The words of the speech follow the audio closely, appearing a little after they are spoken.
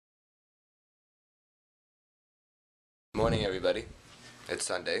Morning, everybody. It's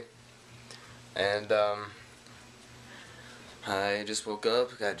Sunday, and I just woke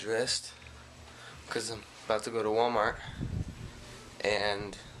up, got dressed, because I'm about to go to Walmart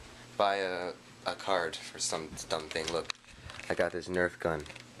and buy a card for some dumb thing. Look, I got this Nerf gun,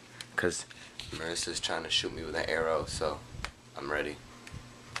 because Marissa's trying to shoot me with an arrow, so I'm ready.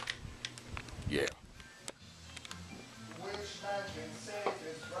 Yeah.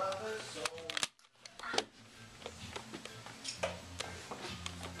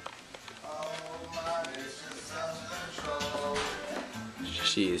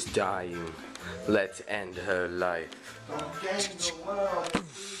 She is dying. Let's end her life.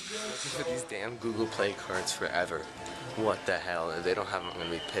 These damn Google Play cards forever. What the hell? If they don't have them, I'm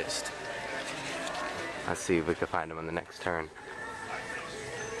gonna be pissed. Let's see if we can find them on the next turn.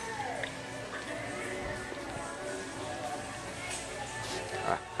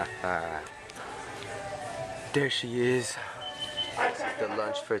 There she is. The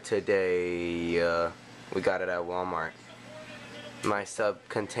lunch for today. We got it at Walmart. My sub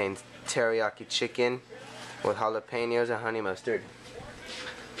contains teriyaki chicken with jalapenos and honey mustard.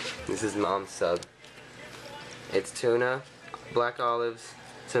 This is Mom's sub. It's tuna, black olives,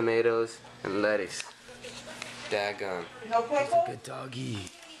 tomatoes, and lettuce. Daggone. No pickle? He's a good doggy.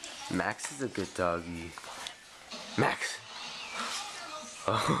 Max is a good doggy. Max.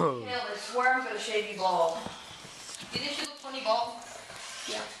 Oh. You know, this worm got a shady ball. Did you look funny ball?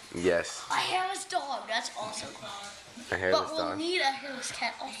 Yeah. Yes. A hairless dog, that's awesome. A hairless but we'll dog. need a hairless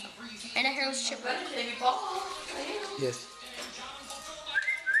cat also. And a hairless chipmunk. Got a shady ball. Yes.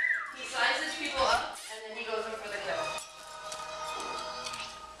 He sizes people up and then he goes in for the kill.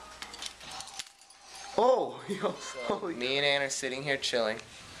 Oh, yo. So, me and Ann are sitting here chilling.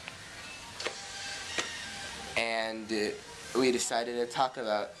 And we decided to talk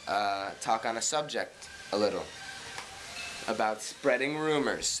on a subject a little. About spreading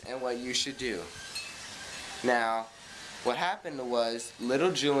rumors and what you should do. Now, what happened was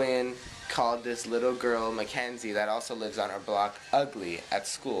little Julian called this little girl, Mackenzie, that also lives on our block, ugly at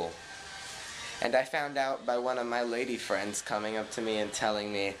school. And I found out by one of my lady friends coming up to me and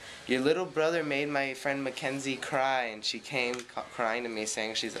telling me, your little brother made my friend Mackenzie cry, and she came crying to me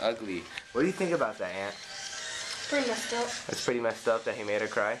saying she's ugly. What do you think about that, Aunt? Pretty messed up. It's pretty messed up that he made her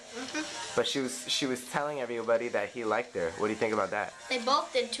cry. But she was telling everybody that he liked her. What do you think about that? They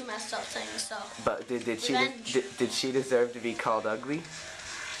both did two messed up things, so. But did she deserve to be called ugly?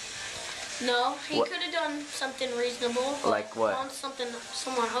 No, he could have done something reasonable. But like what? On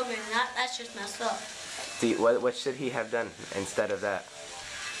someone ugly, and that's just messed up. What should he have done instead of that?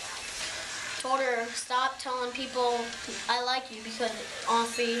 Told her, stop telling people I like you because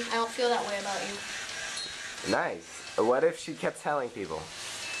honestly, I don't feel that way about you. Nice. What if she kept telling people?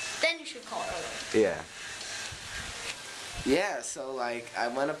 Then you should call her ugly. Yeah. Yeah, so like I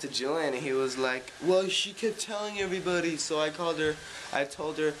went up to Julian and he was like, well, she kept telling everybody, so I told her, I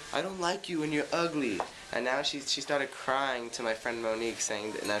don't like you and you're ugly. And now she started crying to my friend Monique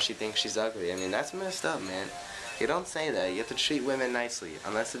saying that now she thinks she's ugly. I mean, that's messed up, man. You don't say that. You have to treat women nicely,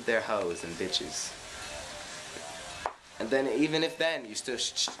 unless if they're hoes and bitches. And then even if then, you should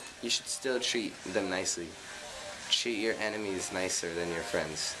still treat them nicely. Treat your enemies nicer than your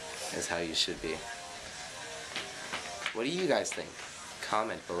friends, is how you should be. What do you guys think?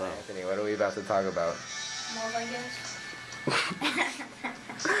 Comment below. Anthony, what are we about to talk about? More, I guess.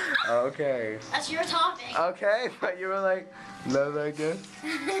 Okay. That's your topic. Okay, but you were like, no, I guess.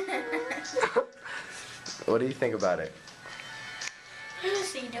 What do you think about it?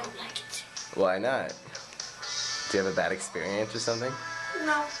 Honestly, you don't like it. Why not? Do you have a bad experience or something?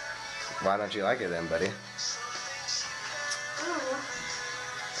 No. Why don't you like it then, buddy? I don't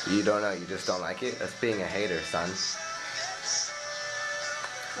know. You don't know, you just don't like it? That's being a hater, son.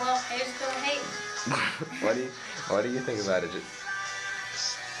 Well, haters gonna hate. What do you think about it?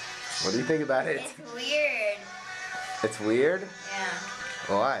 What do you think about it? It's weird. It's weird? Yeah.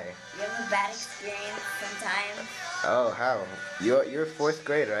 Why? You have a bad experience sometimes. Oh, how? You're 4th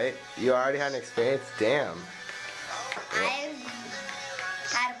grade, right? You already had an experience? Damn. I've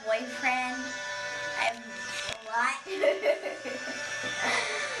had a boyfriend. I've a lot.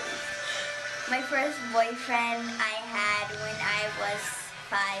 My first boyfriend I had when I was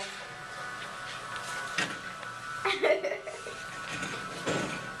 5.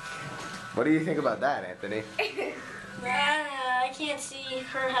 What do you think about that, Anthony? I can't see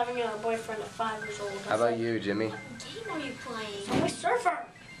her having a boyfriend at 5 years old. How about you, Jimmy? What game are you playing? I'm a surfer.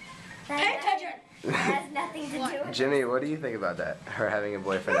 Pay attention. That has nothing to do with Jimmy, what do you think about that? Her having a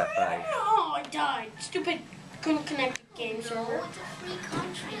boyfriend at 5? Oh, I died. Stupid. Couldn't connect the game server. It's a free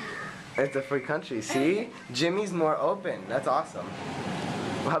country. It's a free country. See? Jimmy's more open. That's awesome.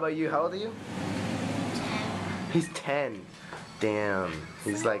 Well, how about you? How old are you? 10. He's 10. Damn.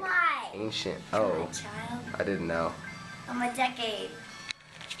 He's like ancient. Oh, Child. I didn't know. I'm a decade.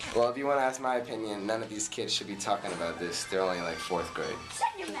 Well, if you want to ask my opinion, none of these kids should be talking about this. They're only like 4th grade. Shut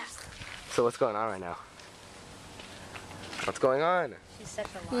your mouth. So what's going on right now? What's going on? She's such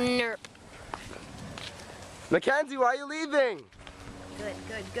a liar. Nerp. Mackenzie, why are you leaving?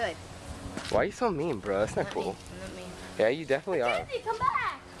 Good. Why are you so mean, bro? That's not cool. Not me. Yeah, you definitely are. Mackenzie, come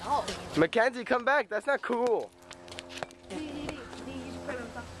back. Oh. Mackenzie, come back. That's not cool.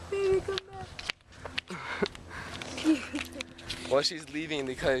 Well, she's leaving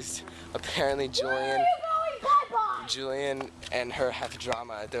because apparently Julian and her have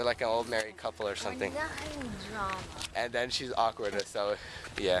drama. They're like an old married couple or something. Drama. And then she's awkward, so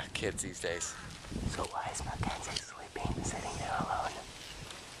yeah, kids these days. So why is Mackenzie sleeping, sitting there alone?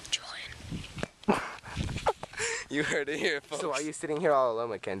 Julian. You heard it here, folks. So why are you sitting here all alone,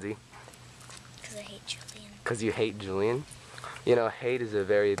 Mackenzie? Because I hate Julian. Because you hate Julian? You know, hate is a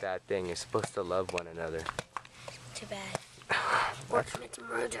very bad thing. You're supposed to love one another. Too bad. Or commit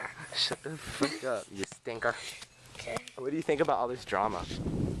murder. Shut the fuck up, you stinker. Okay. What do you think about all this drama?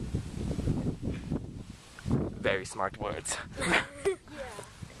 Very smart words.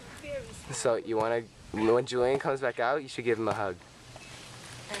 So you wanna, when Julian comes back out, you should give him a hug.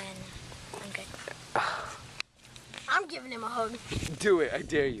 And I'm good. I'm giving him a hug. Do it, I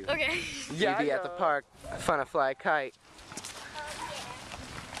dare you. Okay. Yeah, be at the park, fun to fly a kite.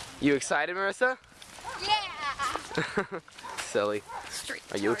 You excited, Marissa? Yeah. Silly. Straight.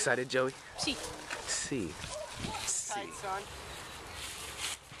 Are you excited, Joey? See. See. Son.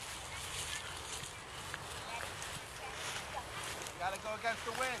 Gotta go against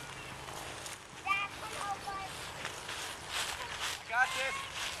the wind. Got this.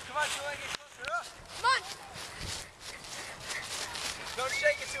 Come on, Julian, get closer up. Come on. Don't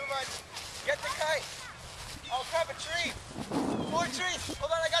shake it too much. Get the kite. Oh, crap, a tree. 4 trees.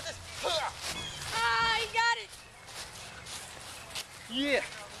 Hold on, I got this. Ah, you got it. Yeah.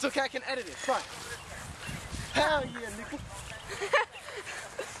 It's okay, I can edit it. Fine. Hell yeah, nigga.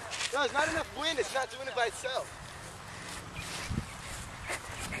 No, there's not enough wind. It's not doing it by itself.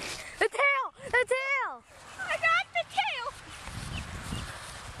 The tail. The tail. I got the tail.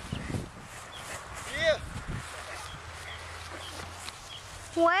 Yeah.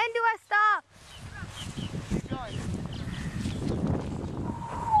 When do I stop? Keep going.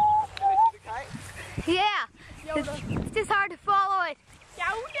 Can I see the kite? Yeah. It's just hard to follow it.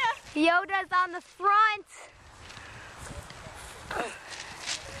 Yoda. Yoda's on the front.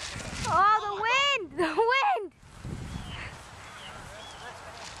 Oh, the wind! The wind!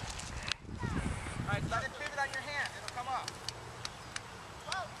 Alright, let it pivot on your hand. It'll come off.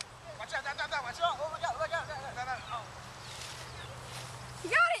 Watch out, down, watch out. Oh, look out. Oh. You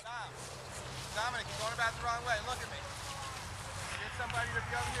got it! Dominic, you're going about the wrong way. Look at me. Get somebody to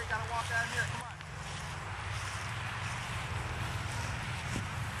be over here. You gotta walk down here. Come on.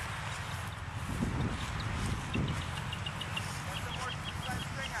 Get some more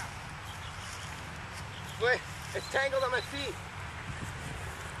string out. Wait, it's tangled on my feet.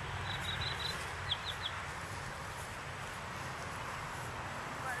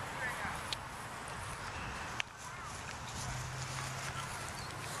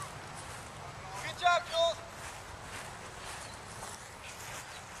 Good job, Jules.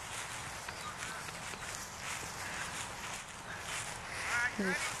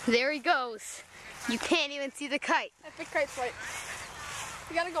 There he goes. You can't even see the kite. Epic kite flight.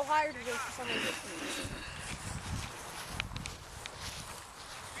 You gotta go higher to do it for some reason.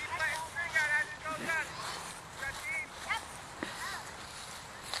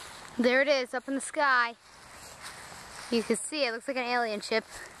 There it is, up in the sky. You can see it looks like an alien ship.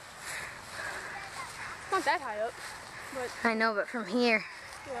 Not that high up, but I know, but from here.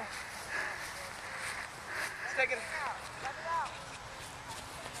 yeah. Let's take it out.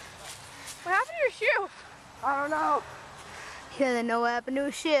 What happened to your shoe? I don't know. He doesn't know what happened to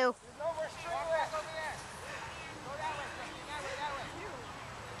his shoe. There's no more string left. Go that way.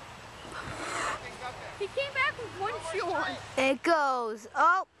 Things up there. He came back with one shoe on. It goes.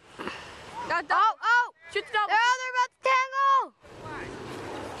 Oh. Not Oh, oh. Shoot the double. Oh, they're about to tangle.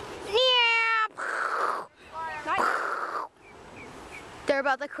 Yeah. Nice. They're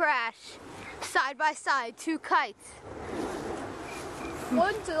about to crash. Side by side, 2 kites.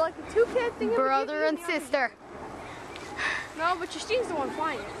 One's like a 2 kid thing. Brother and sister. No, but Justine's the one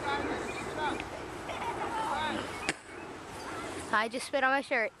flying it. I just spit on my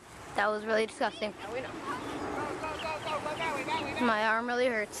shirt. That was really disgusting. Yeah, we know. My arm really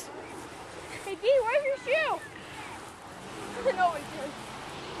hurts. Hey, Dee, where's your shoe? No, it's yours.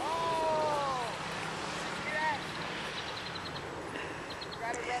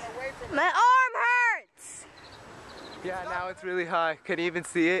 My arm hurts! Yeah, now it's really high. Can you even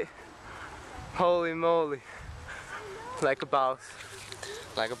see it? Holy moly. Like a boss.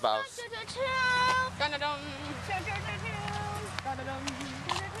 Like a boss.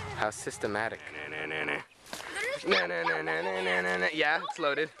 How systematic. Yeah, it's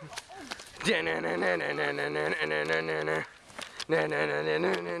loaded. That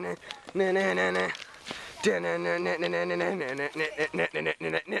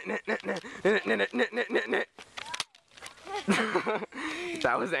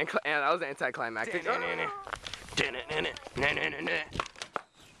was anticlimactic. End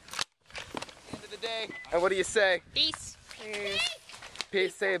of the day. And what do you say? Peace.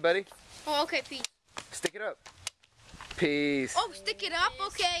 Peace. Say it, buddy. Oh, okay, peace. Stick it up. Peace. Oh, stick it up,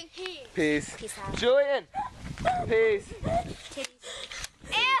 okay. Peace. Peace out. Julian. Peace. Titties.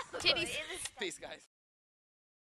 Titties. Peace, guys.